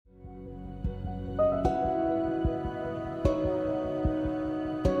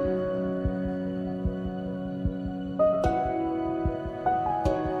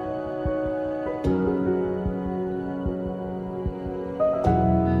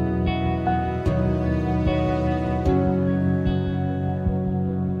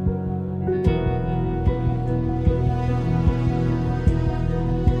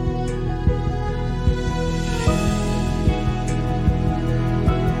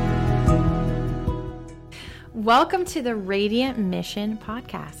Welcome to the Radiant Mission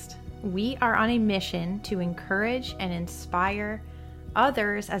podcast. We are on a mission to encourage and inspire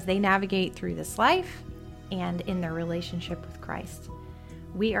others as they navigate through this life and in their relationship with Christ.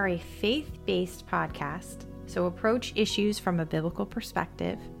 We are a faith-based podcast, so approach issues from a biblical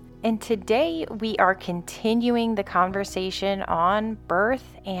perspective. And today we are continuing the conversation on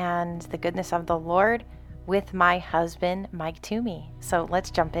birth and the goodness of the Lord with my husband, Mike Twomey. So let's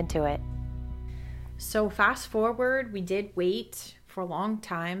jump into it. So fast forward, we did wait for a long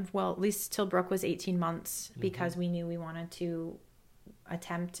time. Well, at least till Brooke was 18 months because we knew we wanted to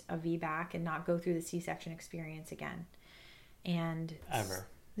attempt a VBAC and not go through the C-section experience again. And ever.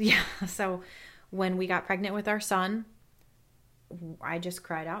 Yeah. So when we got pregnant with our son, I just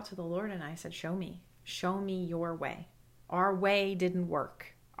cried out to the Lord and I said, show me your way. Our way didn't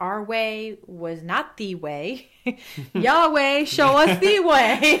work. Our way was not the way. Yahweh, show us the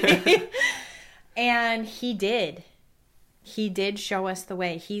way. And he did. He did show us the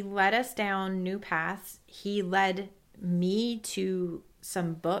way. He led us down new paths. He led me to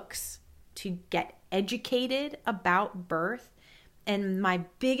some books to get educated about birth. And my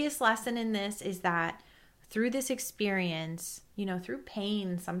biggest lesson in this is that through this experience, through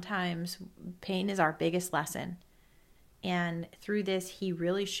pain, sometimes pain is our biggest lesson. And through this, he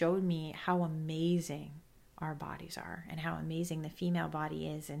really showed me how amazing our bodies are and how amazing the female body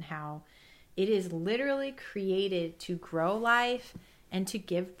is and how it is literally created to grow life and to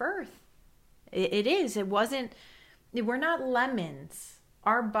give birth. It is. It wasn't, we're not lemons.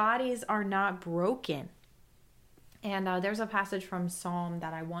 Our bodies are not broken. And there's a passage from Psalm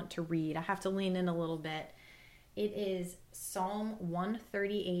that I want to read. I have to lean in a little bit. It is Psalm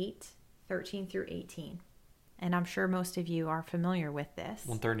 138, 13 through 18. And I'm sure most of you are familiar with this.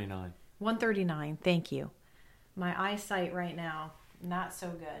 139. 139, thank you. My eyesight right now, not so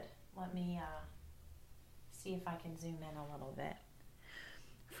good. Let me see if I can zoom in a little bit.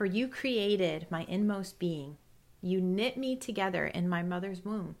 For you created my inmost being. You knit me together in my mother's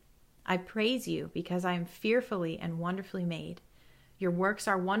womb. I praise you because I am fearfully and wonderfully made. Your works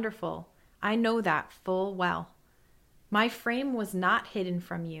are wonderful. I know that full well. My frame was not hidden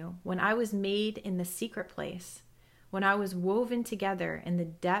from you when I was made in the secret place, when I was woven together in the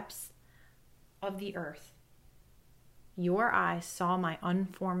depths of the earth. Your eyes saw my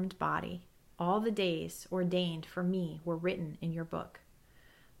unformed body. All the days ordained for me were written in your book,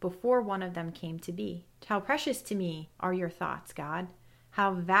 before one of them came to be. How precious to me are your thoughts, God.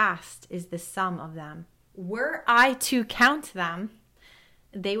 How vast is the sum of them. Were I to count them,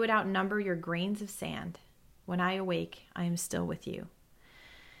 they would outnumber your grains of sand. When I awake, I am still with you.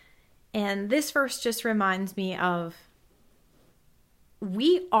 And this verse just reminds me of,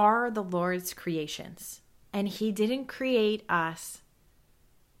 we are the Lord's creations. And he didn't create us.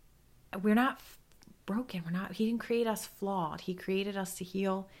 We're not broken. He didn't create us flawed. He created us to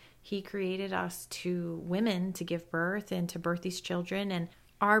heal. He created us to women to give birth and to birth these children. And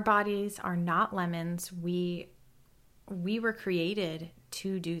our bodies are not lemons. We were created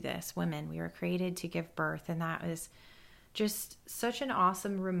to do this, women. We were created to give birth. And that was just such an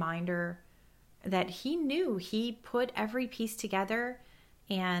awesome reminder that he knew. He put every piece together.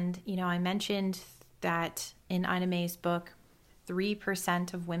 And, I mentioned that in Ina May's book,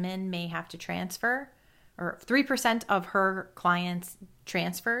 3% of women may have to transfer, or 3% of her clients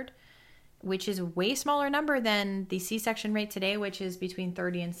transferred, which is a way smaller number than the C-section rate today, which is between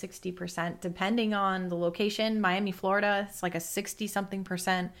 30 and 60%, depending on the location. Miami, Florida, it's like a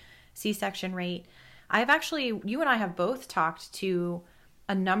 60-something% C-section rate. You and I have both talked to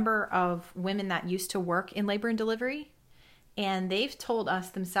a number of women that used to work in labor and delivery, and they've told us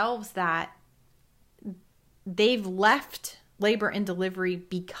themselves that they've left labor and delivery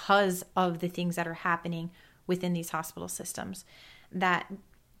because of the things that are happening within these hospital systems. That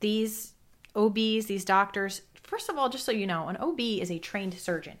these OBs, these doctors, first of all, just so you know, an OB is a trained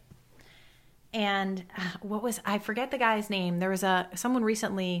surgeon. And I forget the guy's name. There was someone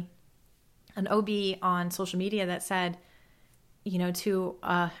recently, an OB on social media that said, to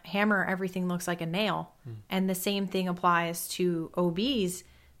a hammer, everything looks like a nail. And the same thing applies to OBs.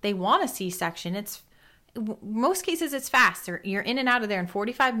 They want a C-section. Most cases it's fast. You're in and out of there in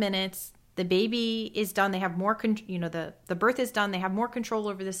 45 minutes. The baby is done. They have more, the birth is done. They have more control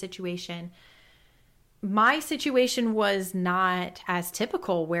over the situation. My situation was not as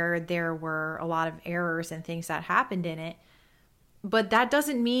typical, where there were a lot of errors and things that happened in it. But that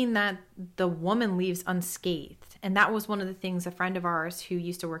doesn't mean that the woman leaves unscathed. And that was one of the things a friend of ours who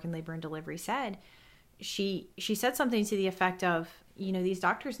used to work in labor and delivery said. She said something to the effect of, these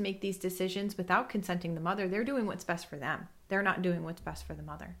doctors make these decisions without consenting the mother. They're doing what's best for them. They're not doing what's best for the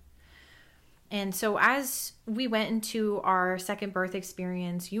mother. And so as we went into our second birth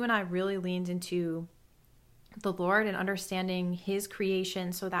experience, you and I really leaned into the Lord and understanding his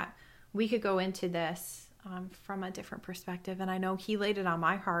creation so that we could go into this from a different perspective. And I know he laid it on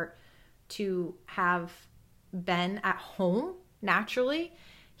my heart to have Ben at home naturally.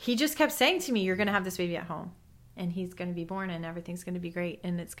 He just kept saying to me, you're going to have this baby at home and he's going to be born and everything's going to be great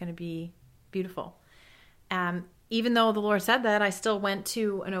and it's going to be beautiful. Even though the Lord said that, I still went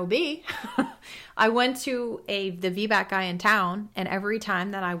to an OB. I went to the VBAC guy in town, and every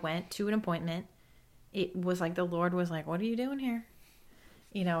time that I went to an appointment, it was like the Lord was like, what are you doing here?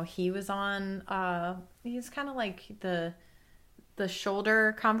 You know, he was on, he's kind of like the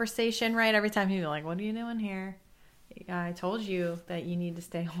shoulder conversation, right? Every time he'd be like, what are you doing here? I told you that you need to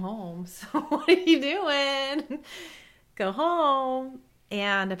stay home. So what are you doing? Go home.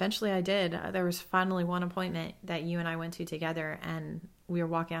 And eventually I did. There was finally one appointment that you and I went to together, and we were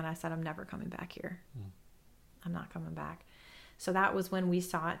walking out and I said, I'm never coming back here. I'm not coming back. So that was when we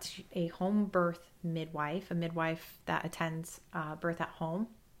sought a home birth midwife, a midwife that attends birth at home.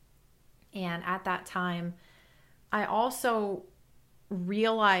 And at that time, I also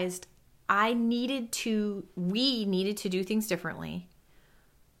realized we needed to do things differently.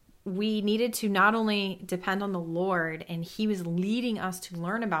 We needed to not only depend on the Lord, and he was leading us to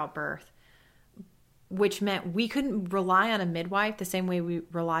learn about birth, which meant we couldn't rely on a midwife the same way we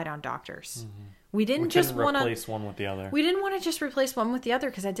relied on doctors. Mm-hmm. We didn't just want to replace one with the other. We didn't want to just replace one with the other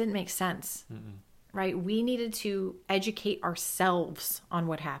because that didn't make sense. Mm-mm. Right? We needed to educate ourselves on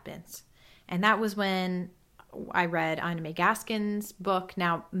what happens. And that was when I read Ina May Gaskin's book.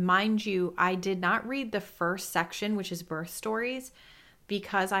 Now, mind you, I did not read the first section, which is birth stories,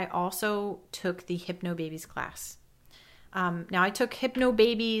 because I also took the Hypnobabies class. Now, I took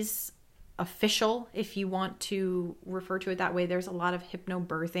Hypnobabies official, if you want to refer to it that way. There's a lot of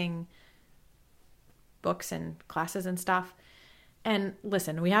hypnobirthing books and classes and stuff. And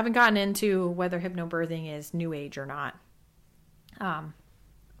listen, we haven't gotten into whether hypnobirthing is new age or not.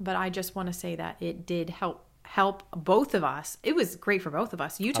 But I just want to say that it did help both of us. It was great for both of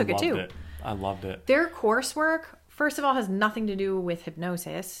us. You took it too. I loved it. Their coursework, first of all, has nothing to do with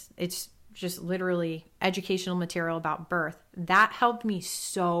hypnosis. It's just literally educational material about birth. That helped me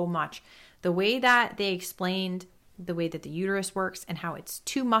so much. The way that they explained the way that the uterus works and how it's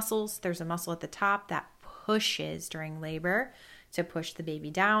two muscles. There's a muscle at the top that pushes during labor to push the baby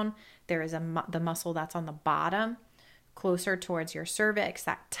down. There is the muscle that's on the bottom, closer towards your cervix,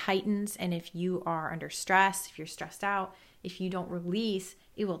 that tightens. And if you are under stress, if you're stressed out, if you don't release,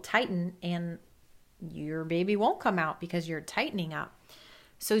 it will tighten and your baby won't come out because you're tightening up.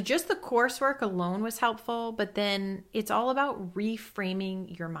 So just the coursework alone was helpful, but then it's all about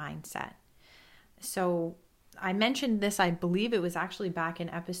reframing your mindset. So I mentioned this, I believe it was actually back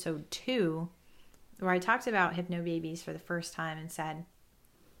in episode 2, where I talked about Hypnobabies for the first time and said,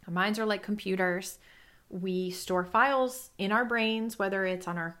 our minds are like computers. We store files in our brains, whether it's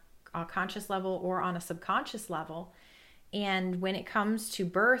on our conscious level or on a subconscious level. And when it comes to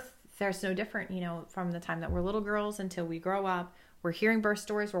birth, there's no different, from the time that we're little girls until we grow up. We're hearing birth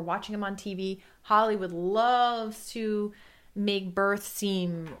stories. We're watching them on TV. Hollywood loves to make birth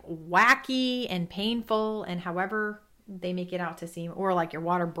seem wacky and painful, and however they make it out to seem, or like your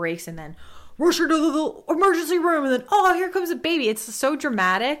water breaks and then rush her to the emergency room and then, oh, here comes a baby. It's so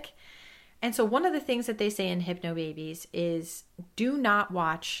dramatic. And so one of the things that they say in Hypnobabies is do not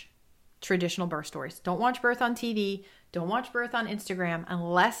watch traditional birth stories. Don't watch birth on TV. Don't watch birth on Instagram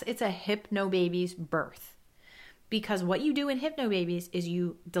unless it's a Hypnobabies birth. Because what you do in Hypnobabies is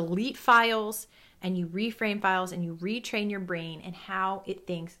you delete files and you reframe files and you retrain your brain and how it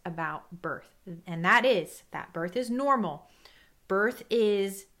thinks about birth. And that birth is normal. Birth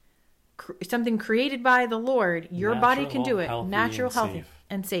is something created by the Lord. Your body can do it. Natural, healthy,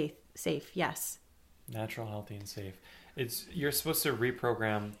 and safe. Yes. Natural, healthy, and safe. You're supposed to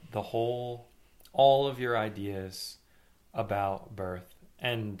reprogram all of your ideas about birth.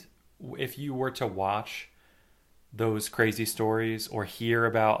 And if you were to watch those crazy stories or hear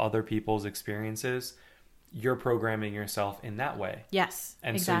about other people's experiences, you're programming yourself in that way. Yes,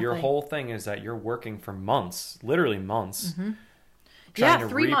 and exactly. So your whole thing is that you're working for months, literally months, mm-hmm. trying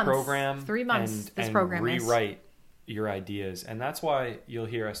to reprogram 3 months and program rewrite your ideas. And that's why you'll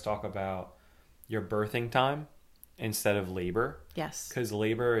hear us talk about your birthing time instead of labor. Yes. Because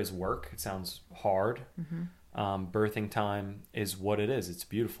labor is work. It sounds hard. Mm-hmm. Birthing time is what it is. It's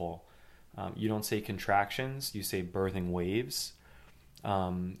beautiful. You don't say contractions, you say birthing waves.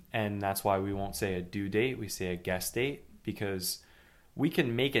 And that's why we won't say a due date, we say a guess date, because we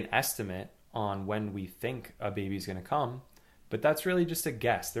can make an estimate on when we think a baby's going to come, But that's really just a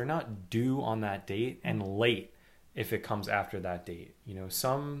guess. They're not due on that date and late if it comes after that date. You know,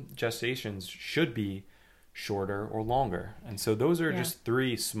 some gestations should be shorter or longer. And so those are just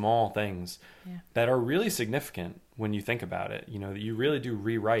 3 small things that are really significant when you think about it. You know, you really do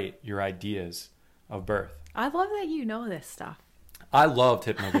rewrite your ideas of birth. I love that you know this stuff. I loved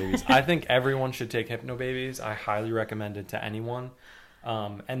Hypnobabies. I think everyone should take Hypnobabies. I highly recommend it to anyone.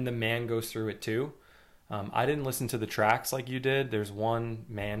 And the man goes through it too. I didn't listen to the tracks like you did. There's one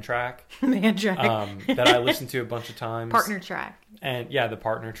man track. Man track. That I listened to a bunch of times. Partner track. And yeah, the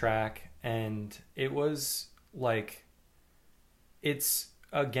partner track. And it was like, it's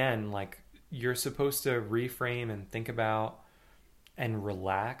again, like you're supposed to reframe and think about and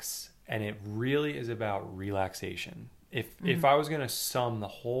relax. And it really is about relaxation. If I was going to sum the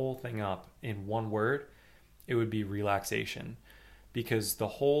whole thing up in one word, it would be relaxation. Because the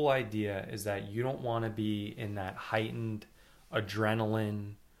whole idea is that you don't want to be in that heightened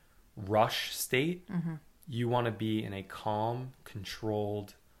adrenaline rush state. Mm-hmm. You want to be in a calm,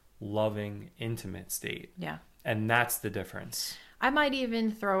 controlled, loving, intimate state. Yeah. And that's the difference. I might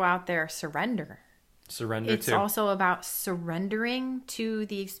even throw out there surrender. It's too. also about surrendering to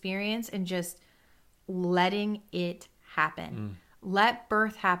the experience and just letting it happen. Let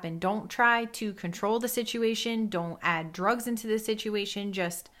birth happen. Don't try to control the situation. Don't add drugs into the situation.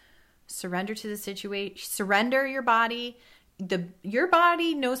 Just surrender to the situation. Surrender your body. Your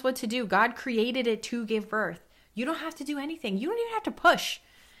body knows what to do. God created it to give birth. You don't have to do anything. You don't even have to push.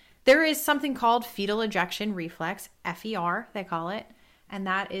 There is something called fetal ejection reflex, FER, they call it. And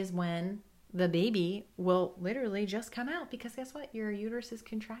that is when the baby will literally just come out, because guess what? Your uterus is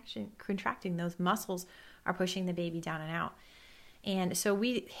contracting. Those muscles are pushing the baby down and out. And so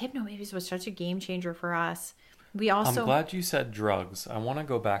Hypnobabies was such a game changer for us. I'm glad you said drugs. I want to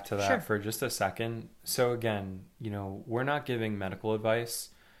go back to that for just a second. So again, you know, we're not giving medical advice,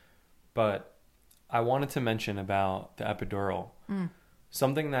 but I wanted to mention about the epidural.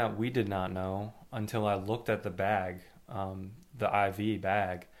 Something that we did not know until I looked at the bag, the IV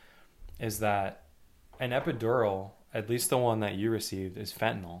bag, is that an epidural, at least the one that you received, is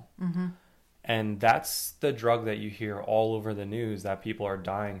fentanyl. Mm-hmm. And that's the drug that you hear all over the news that people are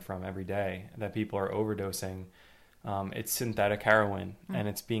dying from every day, that people are overdosing. It's synthetic heroin, and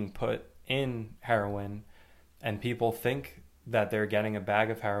it's being put in heroin, and people think that they're getting a bag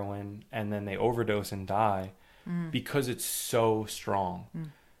of heroin, and then they overdose and die because it's so strong.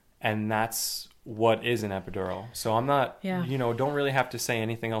 And that's what is an epidural. So I'm not, don't really have to say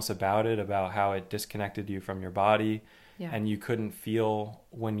anything else about it, about how it disconnected you from your body. Yeah. And you couldn't feel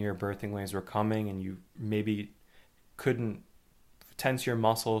when your birthing waves were coming, and you maybe couldn't tense your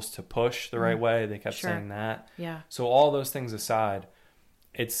muscles to push the right way. They kept saying that. Yeah. So all those things aside,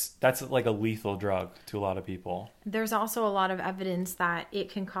 that's like a lethal drug to a lot of people. There's also a lot of evidence that it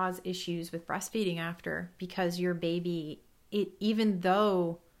can cause issues with breastfeeding after, because your baby, even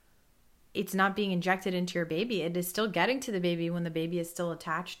though it's not being injected into your baby, it is still getting to the baby when the baby is still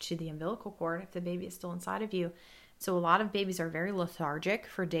attached to the umbilical cord, if the baby is still inside of you. So a lot of babies are very lethargic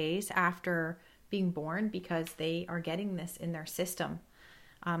for days after being born because they are getting this in their system.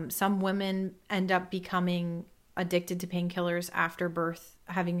 Some women end up becoming addicted to painkillers after birth,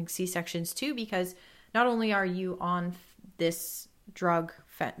 having C-sections too, because not only are you on this drug,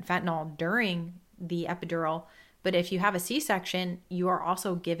 fentanyl, during the epidural, but if you have a C-section, you are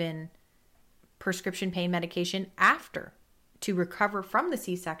also given prescription pain medication after to recover from the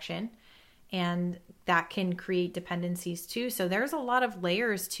C-section. And that can create dependencies too. So there's a lot of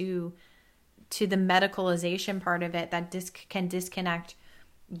layers to the medicalization part of it that can disconnect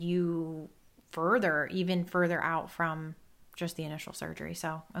you even further out from just the initial surgery.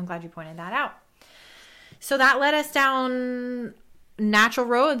 So I'm glad you pointed that out. So that led us down natural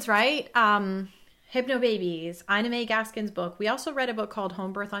roads, right? Hypnobabies, Ina May Gaskin's book. We also read a book called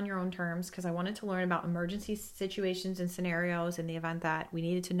Home Birth on Your Own Terms, because I wanted to learn about emergency situations and scenarios in the event that we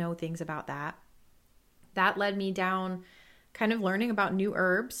needed to know things about that. That led me down kind of learning about new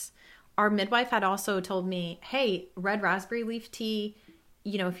herbs. Our midwife had also told me, hey, red raspberry leaf tea,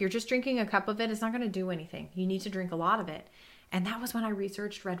 if you're just drinking a cup of it, it's not going to do anything. You need to drink a lot of it. And that was when I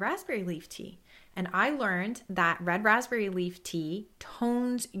researched red raspberry leaf tea. And I learned that red raspberry leaf tea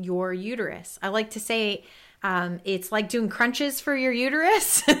tones your uterus. I like to say it's like doing crunches for your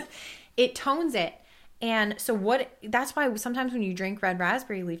uterus. It tones it. And so that's why sometimes when you drink red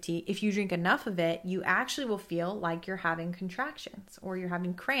raspberry leaf tea, if you drink enough of it, you actually will feel like you're having contractions or you're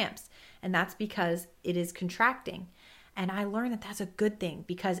having cramps. And that's because it is contracting. And I learned that that's a good thing,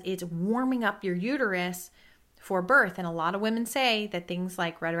 because it's warming up your uterus for birth. And a lot of women say that things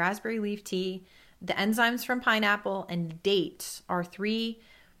like red raspberry leaf tea, the enzymes from pineapple, and dates are 3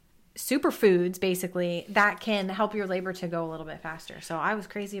 superfoods basically that can help your labor to go a little bit faster. So I was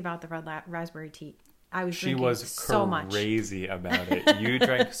crazy about the raspberry tea. She was so crazy about it. You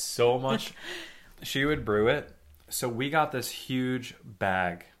drank so much. She would brew it. So we got this huge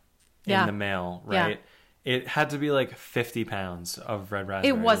bag in the mail, right? Yeah. It had to be like 50 pounds of red raspberry.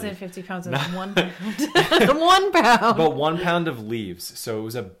 It wasn't 50 pounds. It was 1 pound. 1 pound. But 1 pound of leaves. So it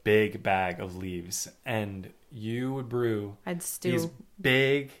was a big bag of leaves. And you would brew these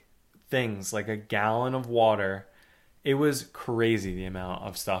big things, like a gallon of water. It was crazy the amount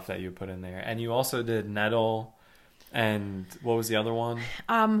of stuff that you put in there. And you also did nettle. And what was the other one?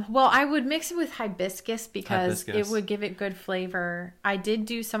 Well, I would mix it with hibiscus because it would give it good flavor. I did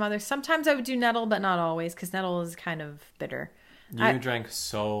do some other. Sometimes I would do nettle, but not always, because nettle is kind of bitter. You drank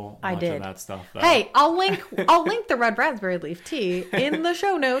so much of that stuff, though. Hey, I'll link the red raspberry leaf tea in the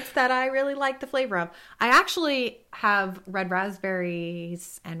show notes that I really like the flavor of. I actually have red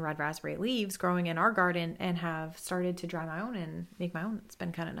raspberries and red raspberry leaves growing in our garden and have started to dry my own and make my own. It's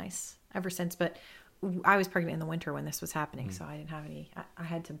been kind of nice ever since, but I was pregnant in the winter when this was happening, so I didn't have any. I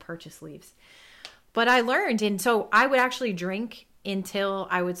had to purchase leaves. But I learned, and so I would actually drink until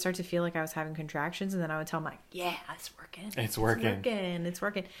I would start to feel like I was having contractions, and then I would tell them, like, yeah, it's working. It's working. It's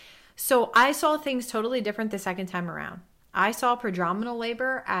working. So I saw things totally different the second time around. I saw prodrominal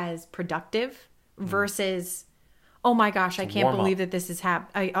labor as productive versus, oh my gosh, I can't believe that this is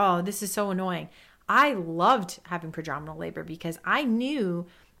happening. Oh, this is so annoying. I loved having prodrominal labor because I knew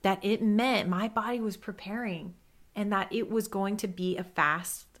that it meant my body was preparing and that it was going to be a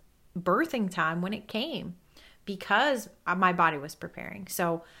fast birthing time when it came because my body was preparing.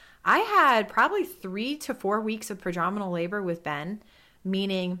 So I had probably 3 to 4 weeks of prodrominal labor with Ben,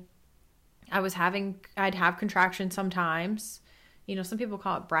 meaning I'd have contractions sometimes. You know, some people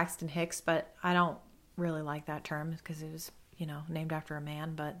call it Braxton Hicks, but I don't really like that term because it was, named after a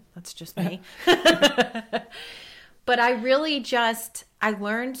man, but that's just me. But I really I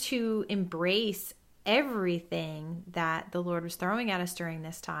learned to embrace everything that the Lord was throwing at us during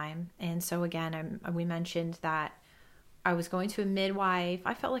this time. And so again, we mentioned that I was going to a midwife.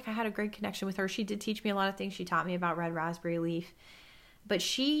 I felt like I had a great connection with her. She did teach me a lot of things. She taught me about red raspberry leaf. But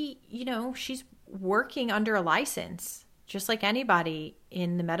she, she's working under a license. Just like anybody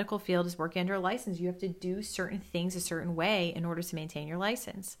in the medical field is working under a license. You have to do certain things a certain way in order to maintain your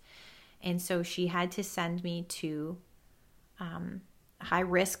license. And so she had to send me to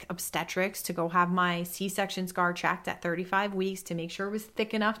high-risk obstetrics to go have my C-section scar checked at 35 weeks to make sure it was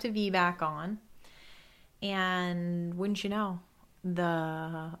thick enough to VBAC on. And wouldn't you know,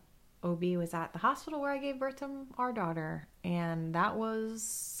 the OB was at the hospital where I gave birth to our daughter. And that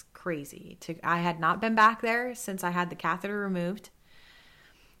was crazy. I had not been back there since I had the catheter removed.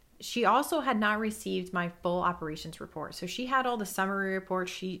 She also had not received my full operations report. So she had all the summary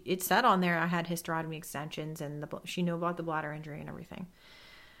reports. It said on there I had hysterotomy extensions and she knew about the bladder injury and everything.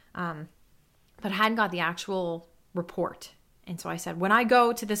 But I hadn't got the actual report. And so I said, when I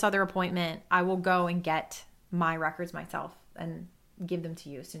go to this other appointment, I will go and get my records myself and give them to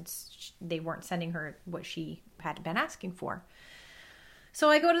you since they weren't sending her what she had been asking for. So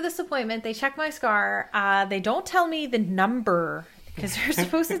I go to this appointment. They check my scar. They don't tell me the number because they're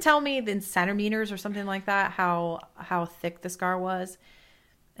supposed to tell me in centimeters or something like that how thick the scar was.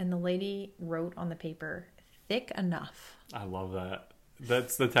 And the lady wrote on the paper, thick enough. I love that.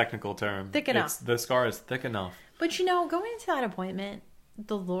 That's the technical term. Thick enough. The scar is thick enough. But going into that appointment,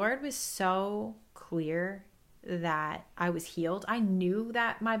 the Lord was so clear that I was healed. I knew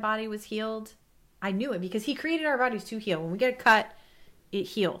that my body was healed. I knew it because He created our bodies to heal. When we get a cut, it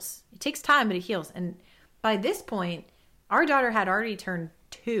heals. It takes time, but it heals. And by this point, our daughter had already turned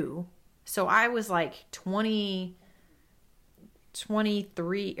 2. So I was like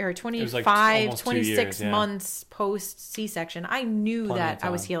 23 or 25, like 26 months post C-section. I knew that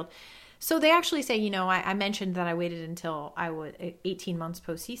I was healed. So they actually say, I mentioned that I waited until I was 18 months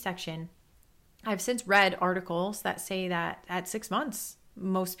post C-section. I've since read articles that say that at 6 months,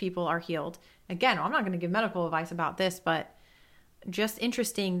 most people are healed. Again, I'm not going to give medical advice about this, but just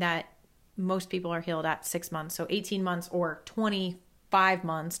interesting that most people are healed at 6 months. So 18 months or 25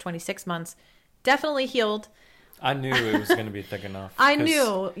 months, 26 months, definitely healed. I knew it was going to be thick enough. I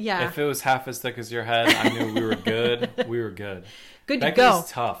knew, yeah. If it was half as thick as your head, I knew we were good. We were good. Good to go.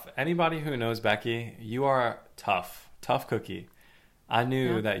 Becky's tough. Anybody who knows Becky, you are tough. Tough cookie. I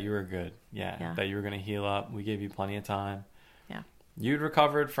knew that you were good. Yeah, that you were going to heal up. We gave you plenty of time. Yeah. You'd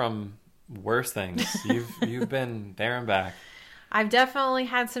recovered from worse things. You've been there and back. I've definitely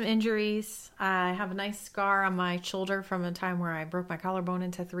had some injuries. I have a nice scar on my shoulder from a time where I broke my collarbone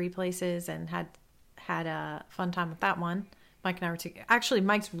into 3 places and had had a fun time with that one. Mike and I were actually,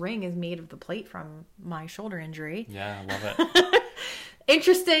 Mike's ring is made of the plate from my shoulder injury. Yeah, I love it.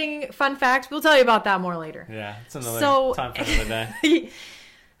 Interesting fun fact. We'll tell you about that more later. Yeah, it's another time for another day.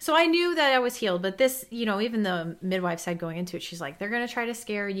 So I knew that I was healed, but this, even the midwife said going into it, she's like, they're going to try to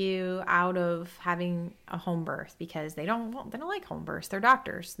scare you out of having a home birth because they don't like home births. They're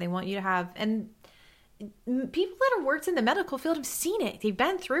doctors. They want you to have, and people that have worked in the medical field have seen it. They've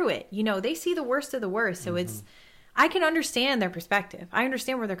been through it. They see the worst of the worst. So I can understand their perspective. I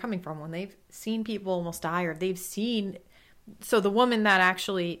understand where they're coming from when they've seen people almost die, or they've seen. So the woman that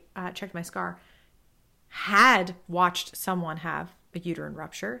actually checked my scar had watched someone have a uterine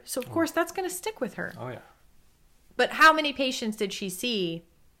rupture. So, of course, that's going to stick with her. Oh, yeah. But how many patients did she see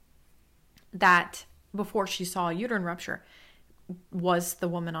that before she saw a uterine rupture was the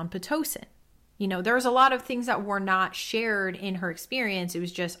woman on Pitocin? There was a lot of things that were not shared in her experience. It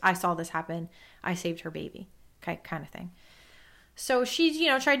was just, I saw this happen. I saved her baby, kind of thing. So she,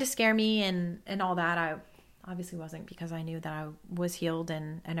 tried to scare me and all that. I obviously wasn't, because I knew that I was healed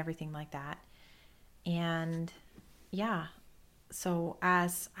and everything like that. And yeah. So I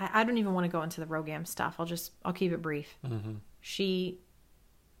don't even want to go into the ROGAM stuff. I'll keep it brief. Mm-hmm. She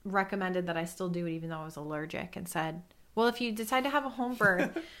recommended that I still do it even though I was allergic, and said, well, if you decide to have a home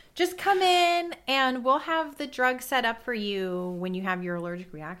birth, just come in and we'll have the drug set up for you when you have your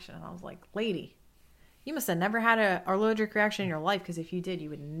allergic reaction. And I was like, lady, you must have never had an allergic reaction in your life, because if you did, you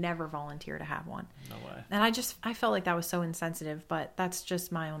would never volunteer to have one. No way. And I felt like that was so insensitive, but that's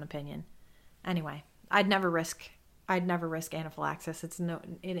just my own opinion. Anyway, I'd never risk anaphylaxis.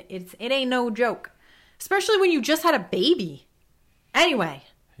 It ain't no joke, especially when you just had a baby. Anyway.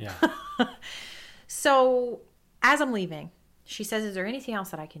 Yeah. So as I'm leaving, she says, is there anything else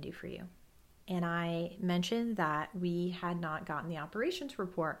that I can do for you? And I mentioned that we had not gotten the operations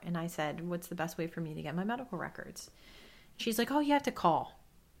report. And I said, what's the best way for me to get my medical records? She's like, oh, you have to call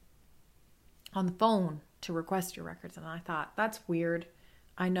on the phone to request your records. And I thought, that's weird.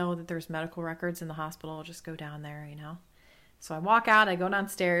 I know that there's medical records in the hospital. I'll just go down there, So I walk out, I go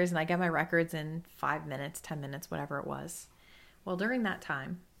downstairs, and I get my records in 5 minutes, 10 minutes, whatever it was. Well, during that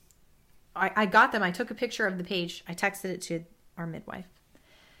time, I got them. I took a picture of the page. I texted it to our midwife.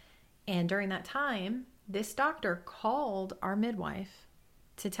 And during that time, this doctor called our midwife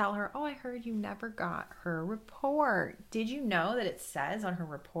to tell her, oh, I heard you never got her report. Did you know that it says on her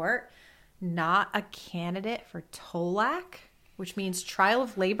report, not a candidate for TOLAC? Which means trial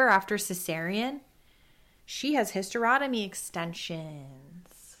of labor after cesarean. She has hysterotomy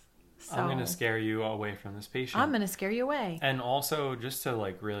extensions. So I'm going to scare you away from this patient. I'm going to scare you away. And also, just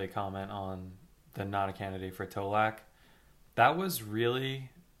to really comment on the not a candidate for TOLAC, that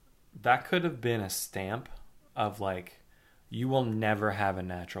could have been a stamp of you will never have a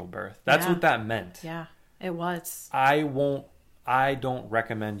natural birth. That's what that meant. Yeah, it was. I don't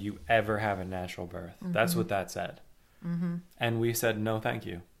recommend you ever have a natural birth. Mm-hmm. That's what that said. Mm-hmm. And we said, no, thank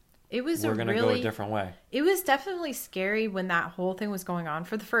you. We're going to go a different way. It was definitely scary when that whole thing was going on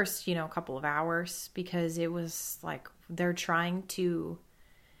for the first, couple of hours, because it was like they're trying to,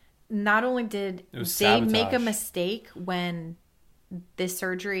 not only did they make a mistake when this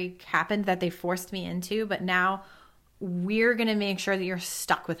surgery happened that they forced me into, but now we're going to make sure that you're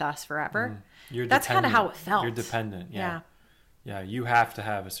stuck with us forever. That's kind of how it felt. You're dependent. Yeah. You have to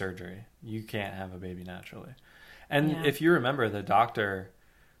have a surgery. You can't have a baby naturally. And if you remember, the doctor,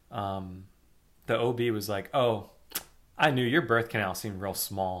 the OB was like, oh, I knew your birth canal seemed real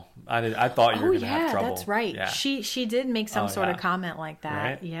small. I thought you were going to have trouble. That's right. Yeah. She did make some sort of comment like that.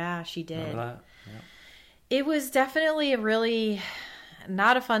 Right? Yeah, she did. Remember that? Yeah. It was definitely a really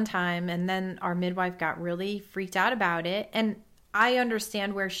not a fun time. And then our midwife got really freaked out about it. And I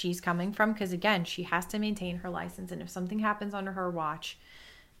understand where she's coming from, because, again, she has to maintain her license. And if something happens under her watch,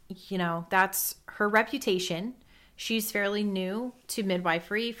 that's her reputation. She's fairly new to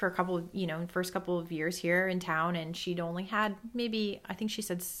midwifery for a couple of, first couple of years here in town. And she'd only had maybe, I think she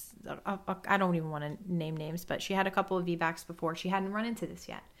said, I don't even want to name names, but she had a couple of VBACs before. She hadn't run into this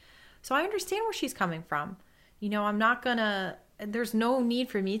yet. So I understand where she's coming from. There's no need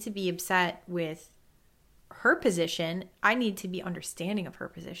for me to be upset with her position. I need to be understanding of her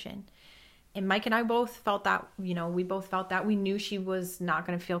position. And Mike and I both felt that, we both felt that. We knew she was not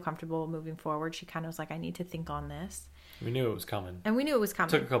going to feel comfortable moving forward. She kind of was like, I need to think on this. We knew it was coming. And we knew it was coming.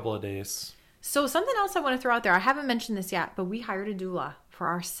 Took a couple of days. So something else I want to throw out there. I haven't mentioned this yet, but we hired a doula for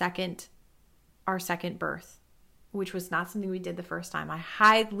our second birth, which was not something we did the first time. I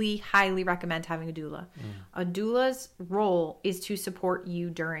highly, highly recommend having a doula. A doula's role is to support you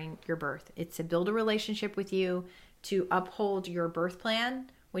during your birth. It's to build a relationship with you, to uphold your birth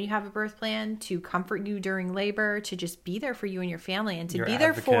plan when you have a birth plan, to comfort you during labor, to just be there for you and your family, and to Your be there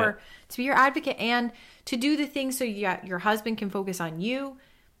advocate. to be your advocate, and to do the things so your husband can focus on you.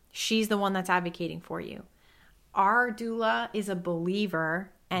 She's the one that's advocating for you. Our doula is a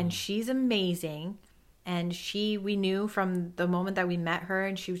believer, and she's amazing. And we knew from the moment that we met her,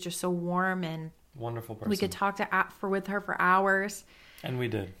 and she was just so warm, and Wonderful person. we could talk with her for hours. And we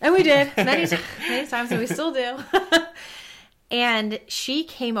did. And we did many times, and we still do. And she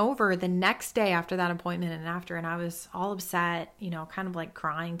came over the next day after that appointment and I was all upset, kind of like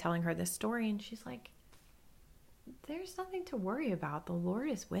crying, telling her this story. And she's like, there's nothing to worry about. The Lord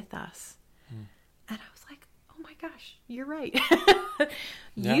is with us. And I was like, oh my gosh, you're right.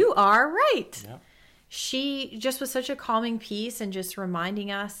 You are right. Yeah. She just was such a calming piece, and just reminding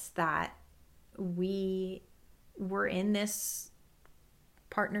us that we were in this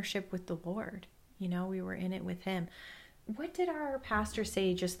partnership with the Lord. We were in it with him. What did our pastor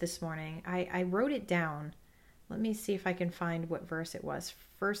say just this morning? I wrote it down. Let me see if I can find what verse it was.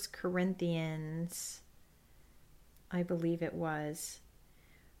 1 Corinthians, I believe it was.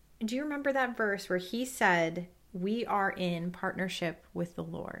 Do you remember that verse where he said, we are in partnership with the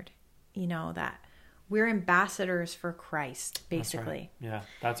Lord? That we're ambassadors for Christ, basically. That's right. Yeah,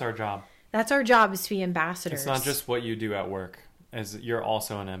 that's our job. Our job is to be ambassadors. It's not just what you do at work, as you're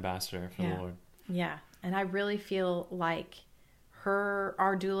also an ambassador for the Lord. Yeah. And I really feel like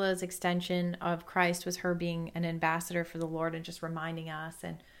our doula's extension of Christ was her being an ambassador for the Lord and just reminding us.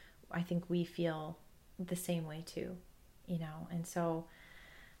 And I think we feel the same way too, And so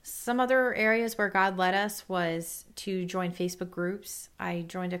some other areas where God led us was to join Facebook groups. I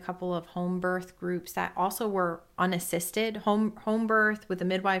joined a couple of home birth groups that also were unassisted, home birth with a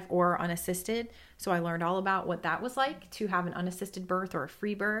midwife or unassisted. So I learned all about what that was like to have an unassisted birth or a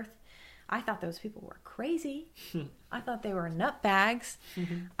free birth. I thought those people were crazy. I thought they were nutbags.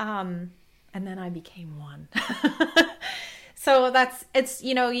 And then I became one. So it's,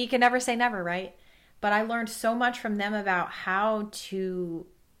 you can never say never, right? But I learned so much from them about how to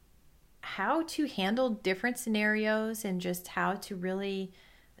handle different scenarios, and just how to really,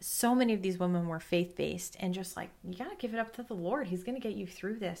 so many of these women were faith-based, and just like, you got to give it up to the Lord. He's going to get you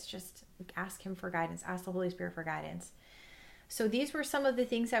through this. Just ask him for guidance, ask the Holy Spirit for guidance. So these were some of the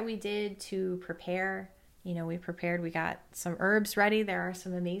things that we did to prepare. We prepared, we got some herbs ready. There are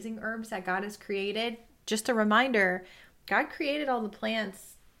some amazing herbs that God has created. Just a reminder, God created all the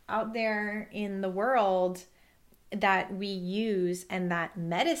plants out there in the world that we use, and that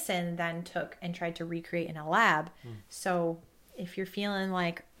medicine then took and tried to recreate in a lab. So if you're feeling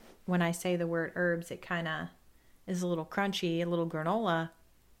like when I say the word herbs, it kind of is a little crunchy, a little granola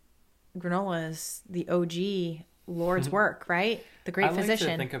is the OG Lord's work, right? The great physician.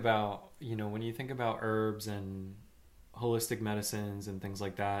 I like to think about, when you think about herbs and holistic medicines and things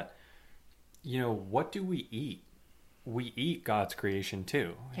like that, what do we eat? We eat God's creation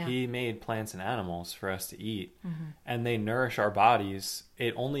too. Yeah. He made plants and animals for us to eat, and they nourish our bodies.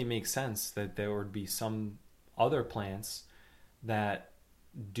 It only makes sense that there would be some other plants that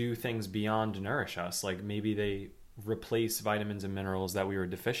do things beyond to nourish us. Like maybe they replace vitamins and minerals that we were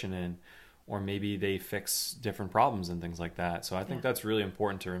deficient in, or maybe they fix different problems and things like that. So I think that's really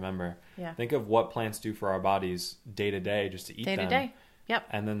important to remember. Yeah. Think of what plants do for our bodies day to day, just to eat them. Day to day. Yep.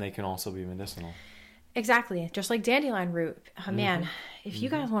 And then they can also be medicinal. Exactly. Just like dandelion root. Oh, man, if you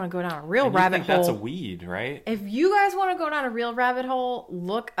guys want to go down a real rabbit hole. That's a weed, right? If you guys want to go down a real rabbit hole,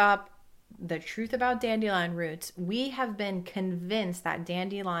 look up the truth about dandelion roots. We have been convinced that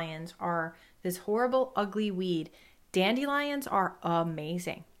dandelions are this horrible, ugly weed. Dandelions are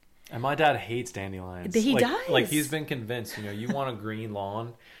amazing. And my dad hates dandelions. He does. Like he's been convinced, you want a green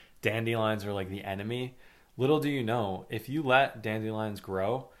lawn, dandelions are like the enemy. Little do you know, if you let dandelions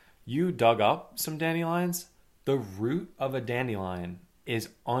grow, you dug up some dandelions, the root of a dandelion is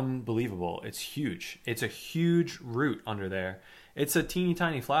unbelievable. It's huge. It's a huge root under there. It's a teeny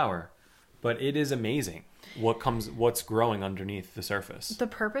tiny flower, but it is amazing what's growing underneath the surface. The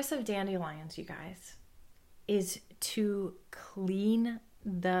purpose of dandelions, you guys, is to clean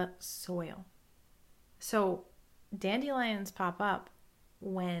the soil. So dandelions pop up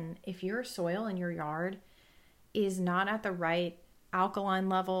if your soil in your yard is not at the right alkaline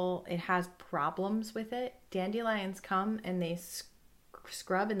level, it has problems with it, dandelions come and they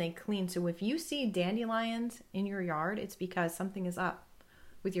scrub and they clean. So if you see dandelions in your yard, it's because something is up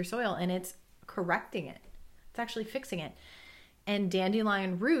with your soil and it's correcting it. It's actually fixing it. And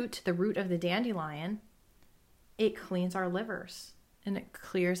dandelion root, the root of the dandelion, it cleans our livers and it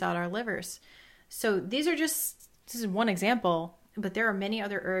clears out our livers. So this is one example, but there are many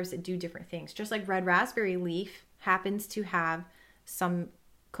other herbs that do different things. Just like red raspberry leaf happens to have some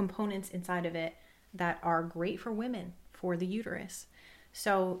components inside of it that are great for women, for the uterus.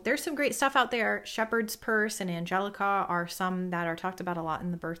 So there's some great stuff out there. Shepherd's purse and Angelica are some that are talked about a lot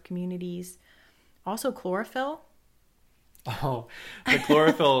in the birth communities. Also chlorophyll. Oh, the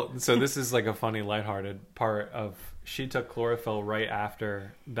chlorophyll. So this is like a funny, lighthearted part of, she took chlorophyll right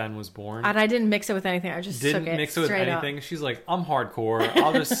after Ben was born. And I didn't mix it with anything. I just didn't took it mix it with anything. Up. She's like, I'm hardcore.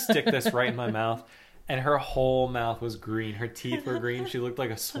 I'll just stick this right in my mouth. And her whole mouth was green. Her teeth were green. She looked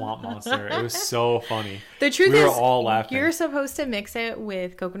like a swamp monster. It was so funny. The truth we is, were all laughing. You're supposed to mix it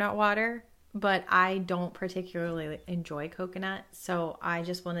with coconut water, but I don't particularly enjoy coconut. So I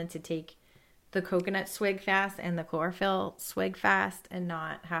just wanted to take the coconut swig fast and the chlorophyll swig fast and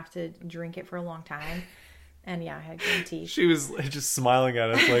not have to drink it for a long time. And yeah, I had green tea. She was just smiling at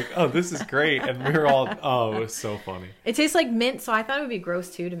us like, oh, this is great. And we were all, oh, it was so funny. It tastes like mint, so I thought it would be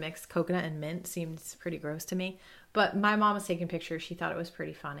gross too to mix coconut and mint. Seems pretty gross to me. But my mom was taking pictures. She thought it was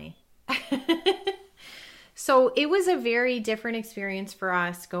pretty funny. So it was a very different experience for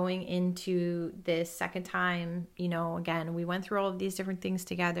us going into this second time. You know, again, we went through all of these different things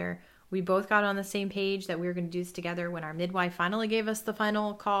together. We both got on the same page that we were going to do this together. When our midwife finally gave us the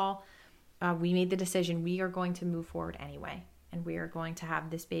final call, we made the decision we are going to move forward anyway, and we are going to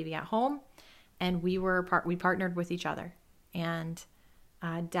have this baby at home. And we partnered with each other. And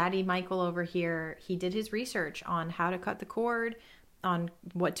Daddy Michael over here, he did his research on how to cut the cord, on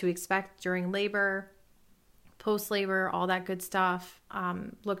what to expect during labor, post-labor, all that good stuff.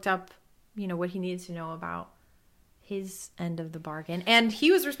 Looked up, what he needed to know about his end of the bargain. And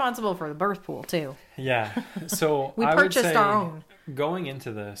he was responsible for the birth pool too. Yeah. So we purchased our own. Going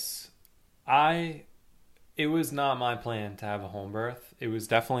into this, it was not my plan to have a home birth. It was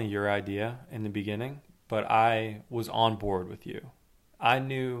definitely your idea in the beginning, but I was on board with you. I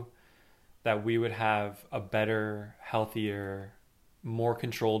knew that we would have a better, healthier, more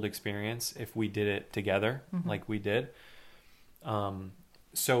controlled experience if we did it together, like we did.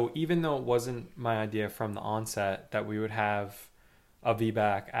 So even though it wasn't my idea from the onset that we would have a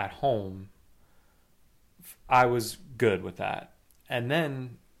VBAC at home, I was good with that. And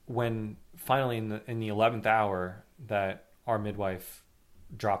then when finally in the 11th hour that our midwife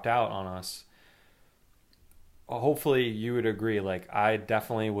dropped out on us, hopefully you would agree, like I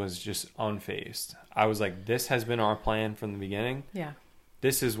definitely was just unfazed. I was like, this has been our plan from the beginning. Yeah.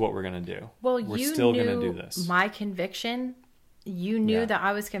 This is what we're going to do. Well, we're still going to do this. My conviction, you knew that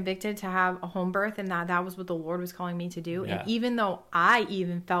I was convicted to have a home birth and that was what the Lord was calling me to do. Yeah. And even though I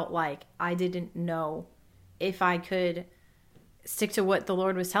even felt like I didn't know if I could stick to what the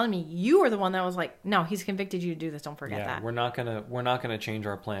Lord was telling me, you were the one that was like, no, he's convicted you to do this. Don't forget that. We're not gonna change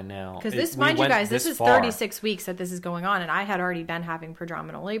our plan now. Because this, mind you guys, this is 36 weeks that this is going on, and I had already been having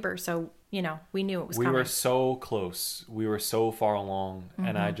prodrominal labor, so we knew it was coming. We were so close. We were so far along,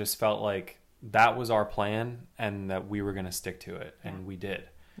 and I just felt like that was our plan, and that we were gonna stick to it, and we did.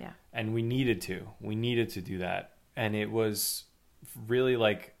 Yeah. And we needed to. We needed to do that, and it was really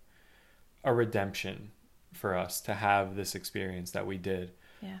like a redemption for us to have this experience that we did.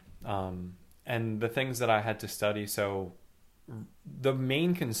 Yeah. And the things that I had to study. So the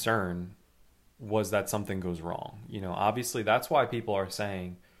main concern was that something goes wrong. Obviously that's why people are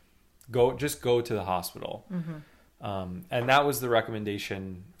saying, just go to the hospital. And that was the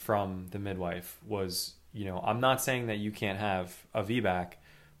recommendation from the midwife was, I'm not saying that you can't have a VBAC,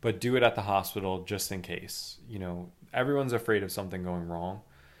 but do it at the hospital just in case. Everyone's afraid of something going wrong.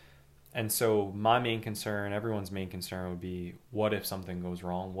 And so my main concern, everyone's main concern would be, what if something goes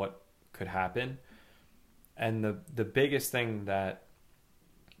wrong? What could happen? And the biggest thing that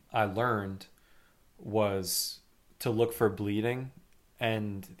I learned was to look for bleeding,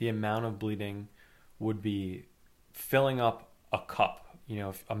 and the amount of bleeding would be filling up a cup,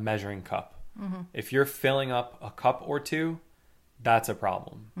 a measuring cup. If you're filling up a cup or two, that's a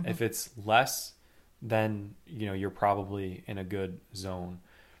problem. If it's less, then, you're probably in a good zone.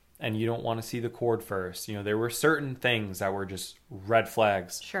 And you don't want to see the cord first. There were certain things that were just red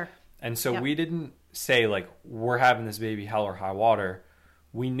flags. Sure. And so we didn't say like, we're having this baby hell or high water.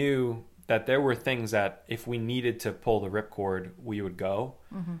 We knew that there were things that if we needed to pull the ripcord, we would go,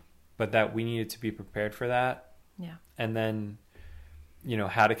 but that we needed to be prepared for that. Yeah. And then,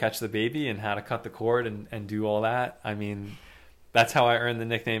 how to catch the baby and how to cut the cord and do all that. I mean, that's how I earned the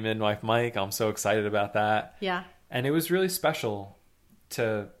nickname Midwife Mike. I'm so excited about that. Yeah. And it was really special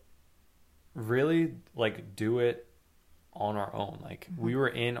to really like do it on our own. Like we were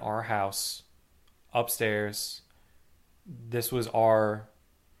in our house upstairs. This was our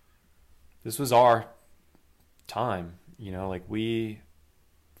time, like we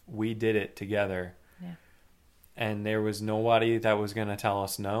did it together. Yeah. And there was nobody that was going to tell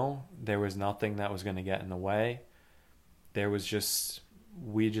us no. There was nothing that was going to get in the way. There was just,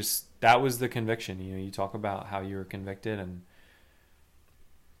 that was the conviction. You know, you talk about how you were convicted, and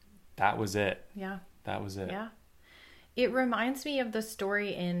that was it. Yeah. That was it. Yeah. It reminds me of the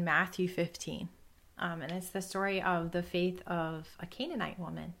story in Matthew 15. And it's the story of the faith of a Canaanite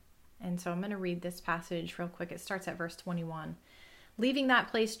woman. And so I'm going to read this passage real quick. It starts at verse 21. Leaving that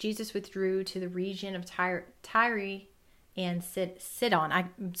place, Jesus withdrew to the region of Tyre and Sidon.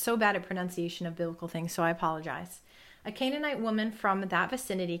 I'm so bad at pronunciation of biblical things, so I apologize. A Canaanite woman from that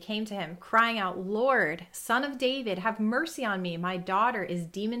vicinity came to him, crying out, "Lord, Son of David, have mercy on me. My daughter is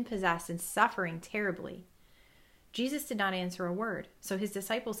demon-possessed and suffering terribly." Jesus did not answer a word. So his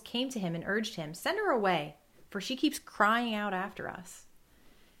disciples came to him and urged him, "Send her away, for she keeps crying out after us."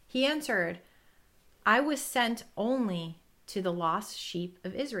 He answered, "I was sent only to the lost sheep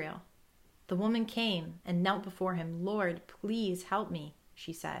of Israel." The woman came and knelt before him. "Lord, please help me,"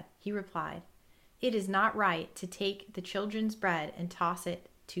 she said. He replied, "It is not right to take the children's bread and toss it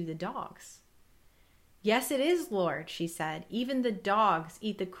to the dogs." "Yes, it is, Lord," she said. "Even the dogs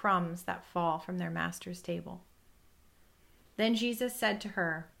eat the crumbs that fall from their master's table." Then Jesus said to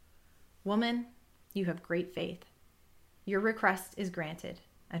her, "Woman, you have great faith. Your request is granted."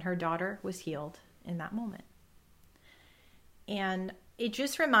 And her daughter was healed in that moment. And it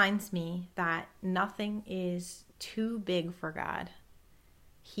just reminds me that nothing is too big for God.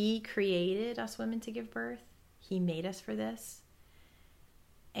 He created us women to give birth. He made us for this.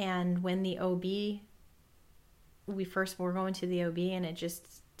 And when the OB, we first were going to the OB and it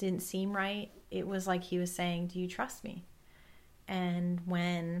just didn't seem right, it was like he was saying, "Do you trust me?" And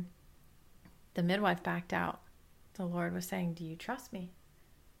when the midwife backed out, the Lord was saying, "Do you trust me?"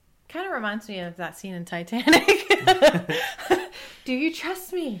 Kind of reminds me of that scene in Titanic. "Do you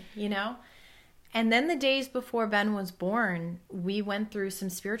trust me?" You know? And then the days before Ben was born, we went through some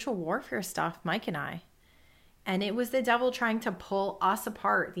spiritual warfare stuff, Mike and I. And it was the devil trying to pull us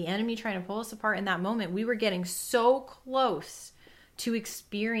apart, the enemy trying to pull us apart in that moment. We were getting so close to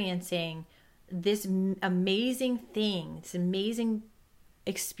experiencing this amazing thing, this amazing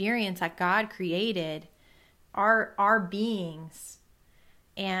experience that God created, our beings.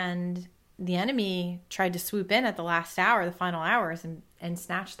 And the enemy tried to swoop in at the last hour, the final hours, and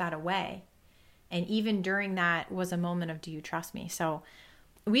snatch that away. And even during that was a moment of, "Do you trust me?" So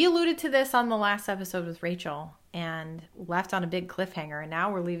we alluded to this on the last episode with Rachel and left on a big cliffhanger. And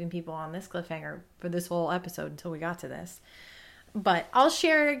now we're leaving people on this cliffhanger for this whole episode until we got to this. But I'll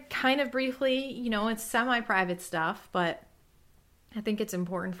share kind of briefly, you know, it's semi-private stuff, but I think it's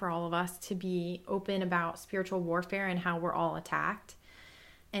important for all of us to be open about spiritual warfare and how we're all attacked.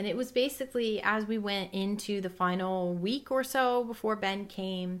 And it was basically as we went into the final week or so before Ben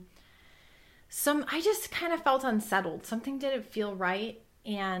came, I just kind of felt unsettled. Something didn't feel right.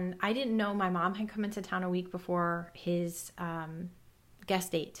 And I didn't know my mom had come into town a week before his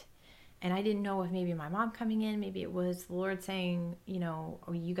guest date. And I didn't know if maybe my mom coming in, maybe it was the Lord saying, you know,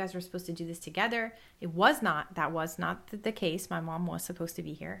 "Oh, you guys were supposed to do this together." It was not. That was not the case. My mom was supposed to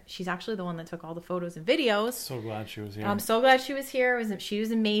be here. She's actually the one that took all the photos and videos. So glad she was here. I'm so glad she was here. She was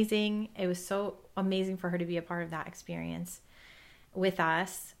amazing. It was so amazing for her to be a part of that experience with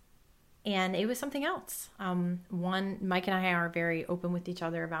us. And it was something else. Mike and I are very open with each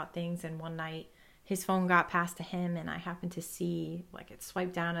other about things. And one night his phone got passed to him and I happened to see like it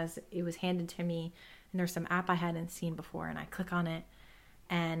swiped down as it was handed to me. And there's some app I hadn't seen before and I click on it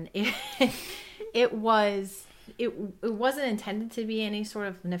and it wasn't intended to be any sort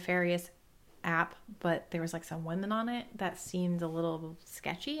of nefarious app, but there was like some women on it that seemed a little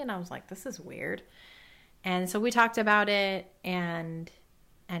sketchy. And I was like, this is weird. And so we talked about it and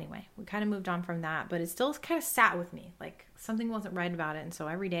anyway, we kind of moved on from that, but it still kind of sat with me. Like something wasn't right about it. And so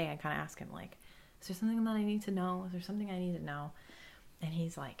every day I kind of ask him like, is there something that I need to know? Is there something I need to know? And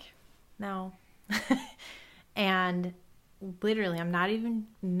he's like, no. And literally, I'm not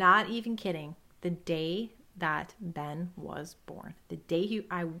even kidding. The day that Ben was born, the day he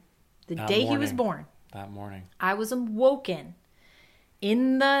was born, that morning, I was awoken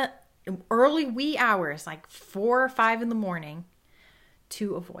in the early wee hours, like 4 or 5 in the morning,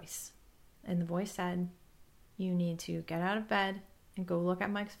 to a voice. And the voice said, "You need to get out of bed and go look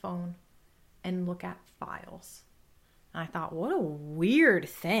at Mike's phone and look at files." And I thought, what a weird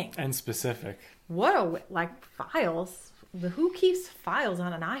thing. And specific. Files? Who keeps files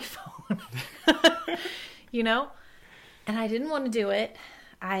on an iPhone? You know? And I didn't want to do it.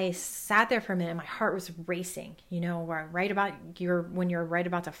 I sat there for a minute. My heart was racing. You know, when you're right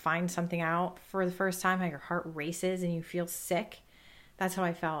about to find something out for the first time, how your heart races and you feel sick. That's how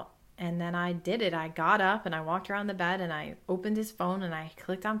I felt. And then I did it. I got up and I walked around the bed and I opened his phone and I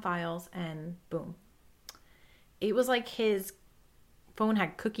clicked on files and boom. It was like his phone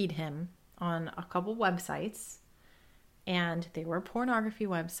had cookied him on a couple websites, and they were pornography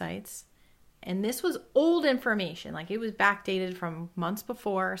websites. And this was old information. Like, it was backdated from months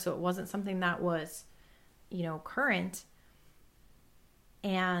before, so it wasn't something that was, current.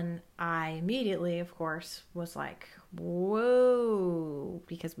 And I immediately, of course, was like, whoa,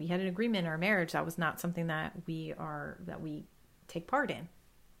 because we had an agreement in our marriage. That was not something that we take part in.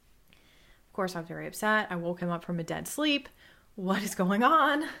 Of course, I was very upset. I woke him up from a dead sleep. What is going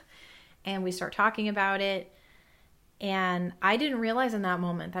on? And we start talking about it. And I didn't realize in that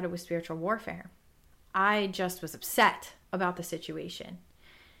moment that it was spiritual warfare. I just was upset about the situation.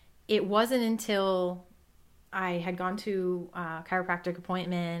 It wasn't until I had gone to a chiropractic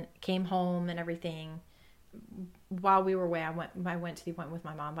appointment, came home and everything. While we were away, I went to the appointment with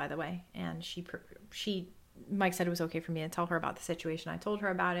my mom, by the way. And Mike said it was okay for me to tell her about the situation. I told her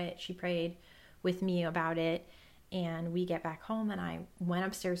about it. She prayed with me about it. And we get back home and I went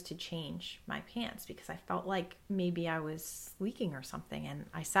upstairs to change my pants because I felt like maybe I was leaking or something. And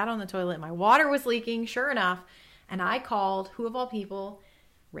I sat on the toilet and my water was leaking, sure enough. And I called, who of all people?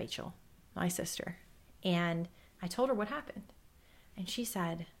 Rachel, my sister. And I told her what happened. And she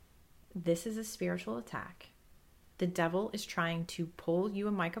said, this is a spiritual attack. The devil is trying to pull you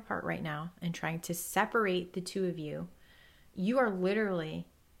and Mike apart right now and trying to separate the two of you. You are literally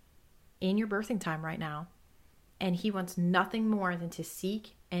in your birthing time right now. And he wants nothing more than to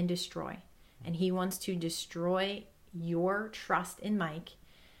seek and destroy. And he wants to destroy your trust in Mike.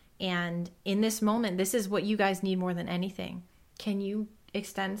 And in this moment, this is what you guys need more than anything. Can you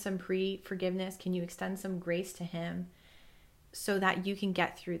extend some forgiveness? Can you extend some grace to him so that you can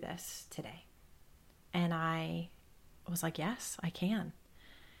get through this today? And I was like, yes, I can.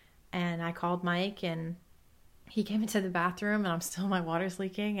 And I called Mike and he came into the bathroom and my water's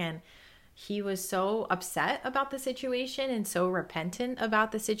leaking. And he was so upset about the situation and so repentant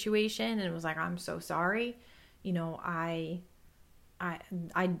about the situation and was like, I'm so sorry.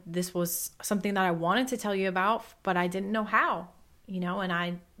 This was something that I wanted to tell you about, but I didn't know how, and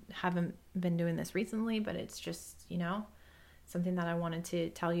I haven't been doing this recently, but it's just, something that I wanted to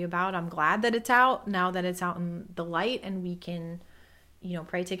tell you about. I'm glad that it's out now that it's out in the light and we can,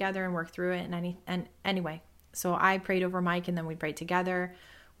 pray together and work through it. And anyway, so I prayed over Mike and then we prayed together.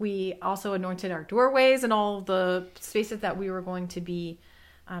 We also anointed our doorways and all the spaces that we were going to be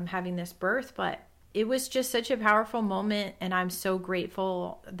having this birth. But it was just such a powerful moment. And I'm so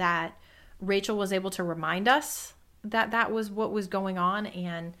grateful that Rachel was able to remind us that that was what was going on.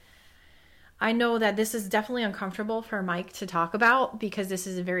 And I know that this is definitely uncomfortable for Mike to talk about because this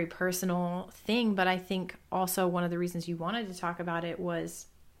is a very personal thing. But I think also one of the reasons you wanted to talk about it was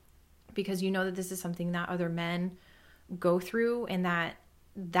because that this is something that other men go through and that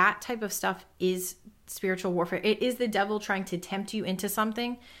type of stuff is spiritual warfare. It is the devil trying to tempt you into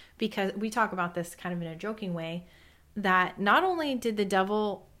something, because we talk about this kind of in a joking way, that not only did the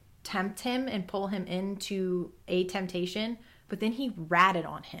devil tempt him and pull him into a temptation, but then he ratted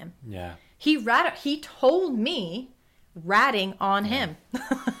on him. Yeah. He told me ratting on him.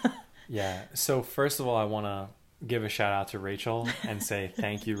 Yeah. So first of all, I want to give a shout out to Rachel and say,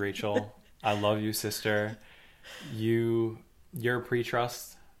 thank you, Rachel. I love you, sister. Your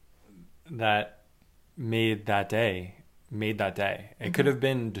pre-trust that made that day. It could have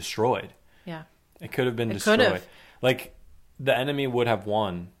been destroyed. Yeah. It could have been destroyed. Like, the enemy would have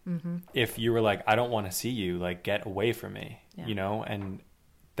won if you were like, I don't want to see you. Like, get away from me, And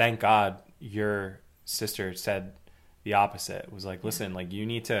thank God your sister said the opposite. It was like, listen, like, you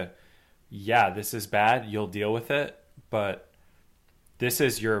need to, this is bad. You'll deal with it. But this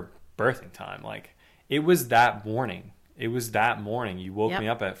is your birthing time. Like, it was that morning. You woke me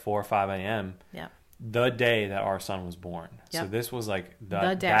up at 4 or 5 a.m. Yeah. The day that our son was born. Yep. So this was like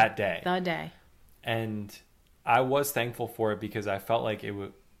that day. The day. And I was thankful for it because I felt like it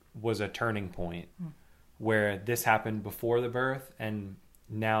was a turning point where this happened before the birth and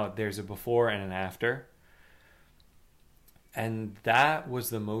now there's a before and an after. And that was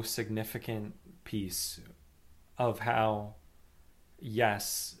the most significant piece of how,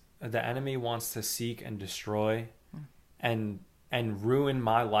 yes, the enemy wants to seek and destroy and ruin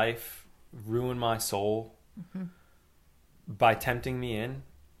my life, ruin my soul by tempting me in.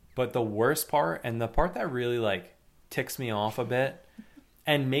 But the worst part, and the part that really like ticks me off a bit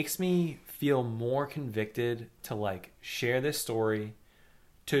and makes me feel more convicted to like share this story,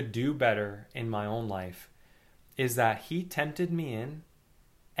 to do better in my own life, is that he tempted me in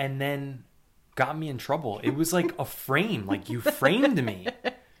and then got me in trouble. It was like a frame, like you framed me.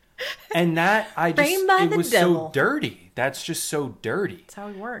 And that, Framed by it the was devil. so dirty. That's just so dirty. That's how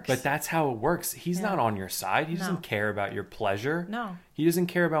he works. But that's how it works. He's not on your side. He doesn't care about your pleasure. No. He doesn't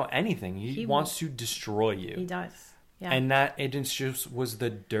care about anything. He wants to destroy you. He does. Yeah. And that, it just was the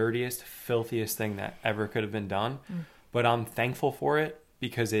dirtiest, filthiest thing that ever could have been done. But I'm thankful for it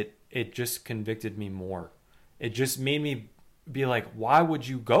because it just convicted me more. It just made me be like, why would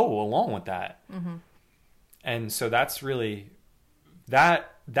you go along with that? Mm-hmm. And so that's really that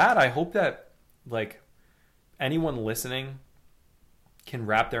I hope that like anyone listening can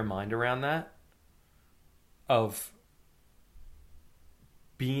wrap their mind around that, of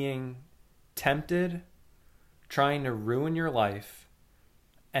being tempted, trying to ruin your life,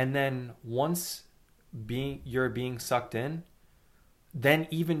 and then once you're being sucked in, then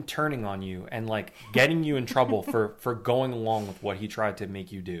even turning on you and like getting you in trouble for going along with what he tried to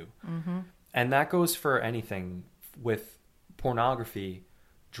make you do. Mm-hmm. And that goes for anything with pornography,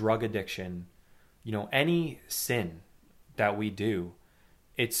 drug addiction, any sin that we do,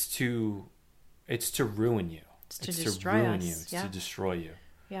 it's to ruin you. It's to destroy us. You. It's to destroy you.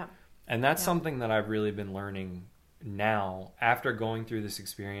 Yeah. And that's something that I've really been learning now after going through this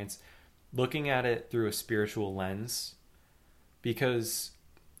experience, looking at it through a spiritual lens, because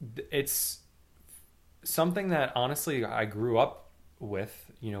it's something that honestly I grew up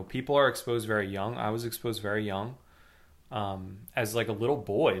with. People are exposed very young. I was exposed very young, as like a little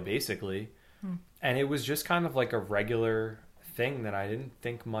boy, basically. And it was just kind of like a regular thing that I didn't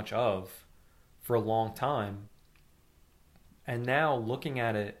think much of for a long time. And now looking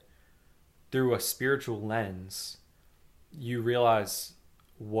at it through a spiritual lens, you realize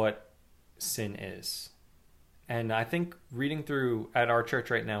what sin is. And I think reading through, at our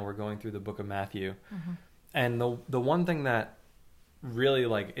church right now, we're going through the book of Matthew. Mm-hmm. And the one thing that really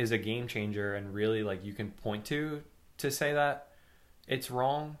like is a game changer and really like you can point to say that it's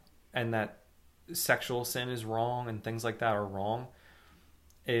wrong and that sexual sin is wrong and things like that are wrong,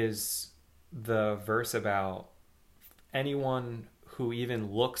 is the verse about anyone who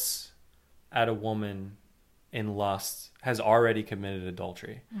even looks at a woman in lust has already committed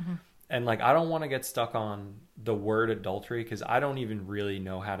adultery. Mm-hmm. And like, I don't want to get stuck on the word adultery because I don't even really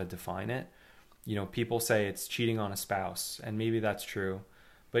know how to define it. People say it's cheating on a spouse, and maybe that's true.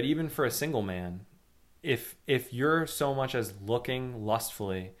 But even for a single man, if you're so much as looking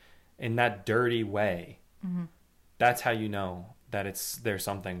lustfully in that dirty way, mm-hmm. that's how you know that there's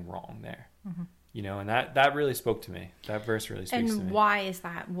something wrong there. Mm-hmm. And that really spoke to me. That verse really speaks to me. And why is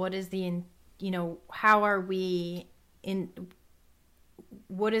that? What is how are we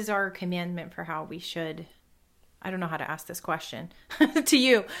what is our commandment for how we should, I don't know how to ask this question to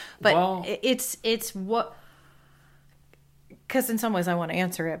you, but it's what, because in some ways I want to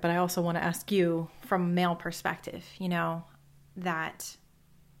answer it, but I also want to ask you from a male perspective, that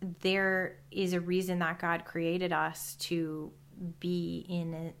there is a reason that God created us to be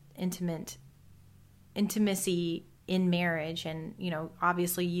in an intimacy in marriage. And,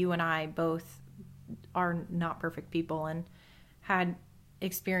 obviously you and I both are not perfect people and had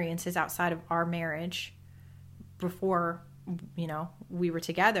experiences outside of our marriage before, we were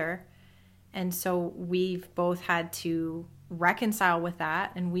together. And so we've both had to reconcile with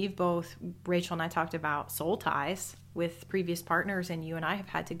that. And Rachel and I talked about soul ties with previous partners, and you and I have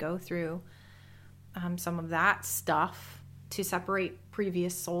had to go through some of that stuff to separate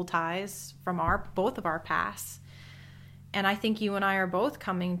previous soul ties from both of our pasts. And I think you and I are both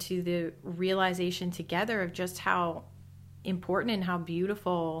coming to the realization together of just how important and how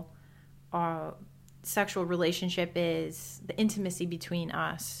beautiful sexual relationship is, the intimacy between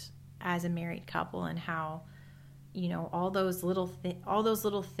us as a married couple, and how all those little things, all those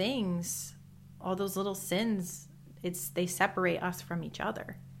little sins, they separate us from each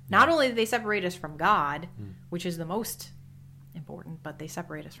other. Not only do they separate us from God, which is the most important, but they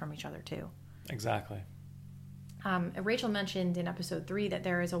separate us from each other too. Exactly. Rachel mentioned in episode 3 that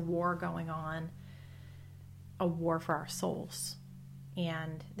there is a war going on, a war for our souls.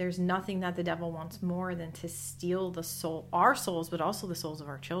 And there's nothing that the devil wants more than to steal our souls, but also the souls of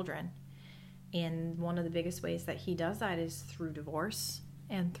our children. And one of the biggest ways that he does that is through divorce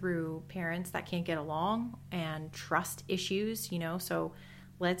and through parents that can't get along and trust issues, So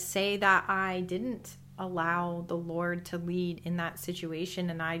let's say that I didn't allow the Lord to lead in that situation,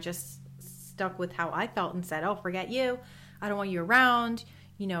 and I just stuck with how I felt and said, oh, forget you. I don't want you around.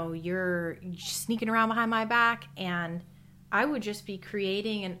 You're sneaking around behind my back. And I would just be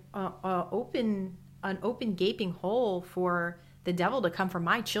creating an open gaping hole for the devil to come for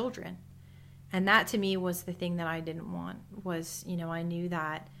my children. And that to me was the thing that I didn't want, was, I knew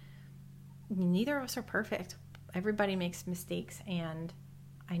that neither of us are perfect. Everybody makes mistakes. And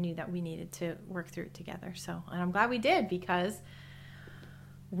I knew that we needed to work through it together. So, and I'm glad we did, because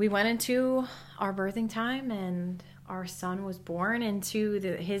we went into our birthing time and our son was born into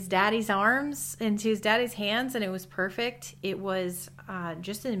his daddy's arms, into his daddy's hands, and it was perfect. It was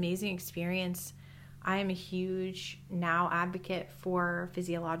just an amazing experience. I am a huge now advocate for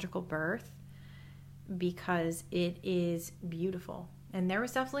physiological birth because it is beautiful. And there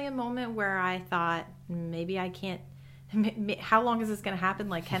was definitely a moment where I thought, maybe I can't, how long is this going to happen?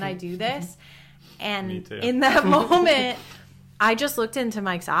 Like, can I do this? And in that moment, I just looked into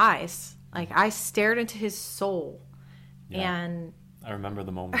Mike's eyes. Like, I stared into his soul. Yeah, and I remember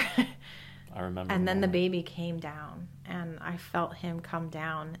the moment. And then the baby came down, and I felt him come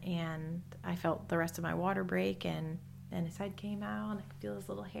down, and I felt the rest of my water break, and then his head came out, and I could feel his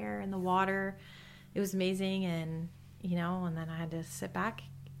little hair in the water. It was amazing, and and then I had to sit back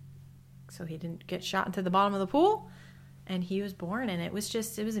so he didn't get shot into the bottom of the pool, and he was born, and it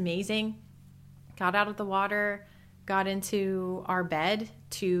was amazing. Got out of the water, got into our bed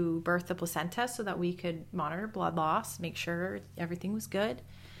to birth the placenta so that we could monitor blood loss, make sure everything was good.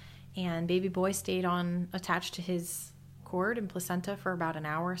 And baby boy stayed attached to his cord and placenta for about an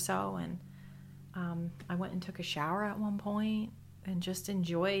hour or so. And I went and took a shower at one point and just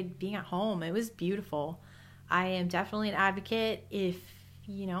enjoyed being at home. It was beautiful. I am definitely an advocate. If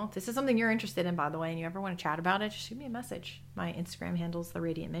this is something you're interested in, by the way, and you ever want to chat about it, just shoot me a message. My Instagram handle's The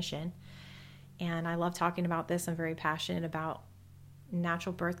Radiant Mission. And I love talking about this. I'm very passionate about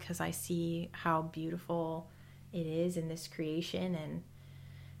natural birth because I see how beautiful it is in this creation.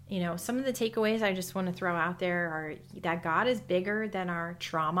 And some of the takeaways I just want to throw out there are that God is bigger than our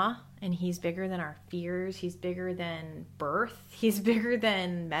trauma, and he's bigger than our fears. He's bigger than birth. He's bigger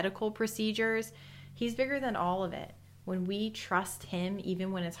than medical procedures. He's bigger than all of it. When we trust him,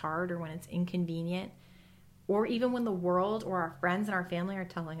 even when it's hard or when it's inconvenient, or even when the world or our friends and our family are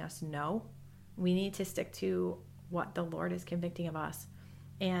telling us no, we need to stick to what the Lord is convicting of us.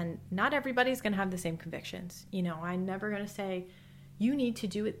 And not everybody's going to have the same convictions. I'm never going to say, you need to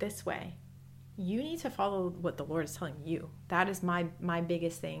do it this way. You need to follow what the Lord is telling you. That is my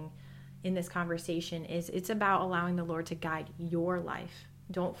biggest thing in this conversation. Is it's about allowing the Lord to guide your life.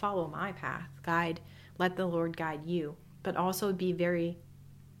 Don't follow my path. Let the Lord guide you. But also be very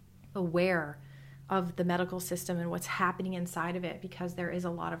aware of the medical system and what's happening inside of it, because there is a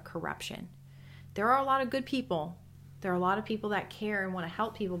lot of corruption. There are a lot of good people. There are a lot of people that care and want to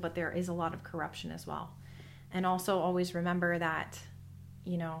help people, but there is a lot of corruption as well. And also always remember that,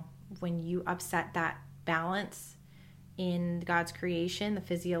 when you upset that balance in God's creation, the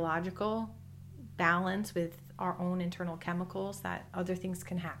physiological balance with our own internal chemicals, that other things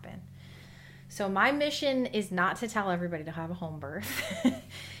can happen. So my mission is not to tell everybody to have a home birth.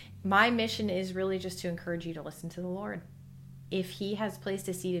 My mission is really just to encourage you to listen to the Lord. If he has placed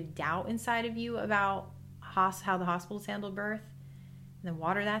a seed of doubt inside of you about how the hospitals handled birth, then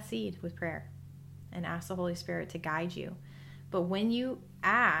water that seed with prayer and ask the Holy Spirit to guide you. But when you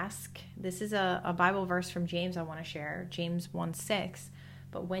ask, this is a Bible verse from James I want to share, James 1:6.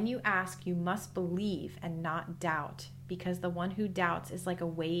 But when you ask, you must believe and not doubt, because the one who doubts is like a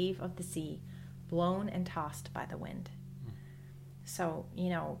wave of the sea, blown and tossed by the wind. So,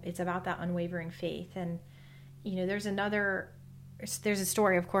 it's about that unwavering faith. And, there's a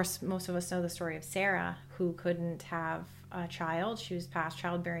story, of course, most of us know the story of Sarah, who couldn't have a child. She was past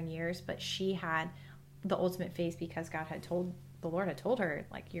childbearing years, but she had the ultimate faith because the Lord had told her,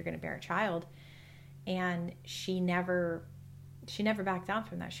 like, you're going to bear a child. And she never backed down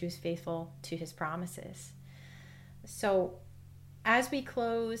from that. She was faithful to his promises. So as we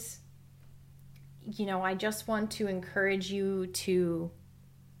close, I just want to encourage you to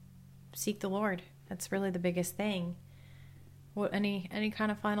seek the Lord. That's really the biggest thing. What, any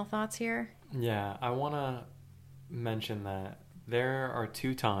kind of final thoughts here? Yeah, I want to mention that there are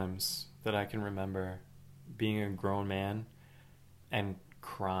 2 times that I can remember being a grown man and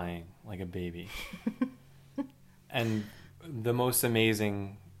crying like a baby. And the most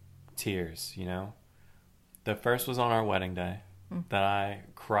amazing tears, The first was on our wedding day that I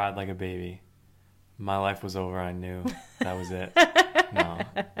cried like a baby. My life was over. I knew that was it. No,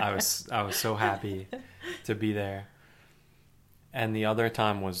 I was so happy to be there. And the other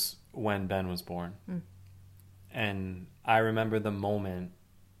time was when Ben was born. And I remember the moment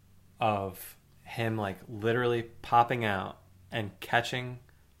of him like literally popping out and catching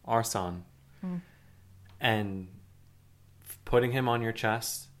our son and putting him on your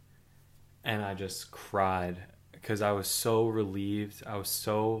chest. And I just cried because I was so relieved. I was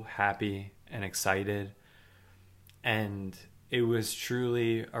so happy and excited. And it was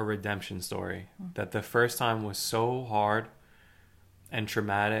truly a redemption story. That the first time was so hard. and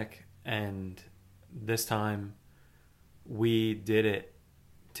traumatic. And this time we did it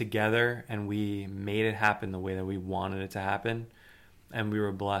together and we made it happen the way that we wanted it to happen. And we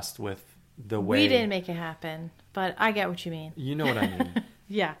were blessed with the way. We didn't make it happen, but I get what you mean. You know what I mean.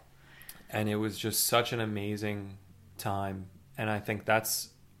 Yeah. And it was just such an amazing time. And I think that's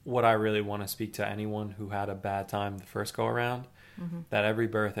what I really want to speak to anyone who had a bad time the first go around, that every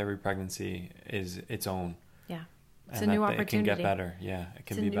birth, every pregnancy is its own. Yeah. It's and a new that opportunity. It can get better. Yeah, it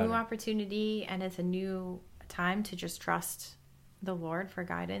can be better. It's a new opportunity, and it's a new time to just trust the Lord for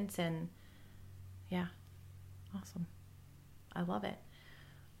guidance. And yeah, awesome. I love it.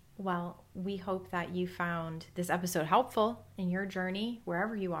 Well, we hope that you found this episode helpful in your journey,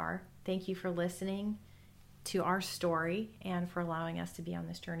 wherever you are. Thank you for listening to our story and for allowing us to be on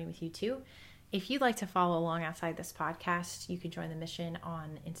this journey with you too. If you'd like to follow along outside this podcast, you can join the mission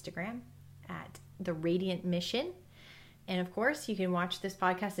on Instagram at The Radiant Mission. And of course, you can watch this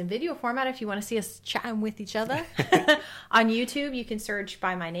podcast in video format if you want to see us chatting with each other. On YouTube, you can search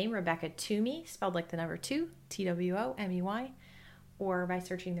by my name, Rebecca Twomey, spelled like the number 2, Twomey, or by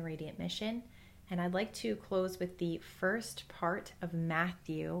searching The Radiant Mission. And I'd like to close with the first part of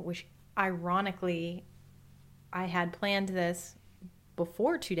Matthew, which ironically, I had planned this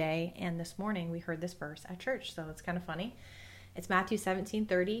before today, and this morning we heard this verse at church, so it's kind of funny. It's Matthew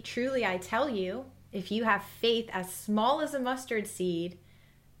 17:30. Truly I tell you, if you have faith as small as a mustard seed,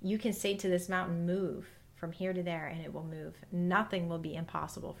 you can say to this mountain, move from here to there, and it will move. Nothing will be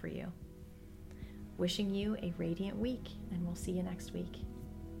impossible for you. Wishing you a radiant week, and we'll see you next week.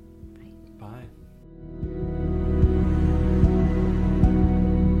 Bye. Bye.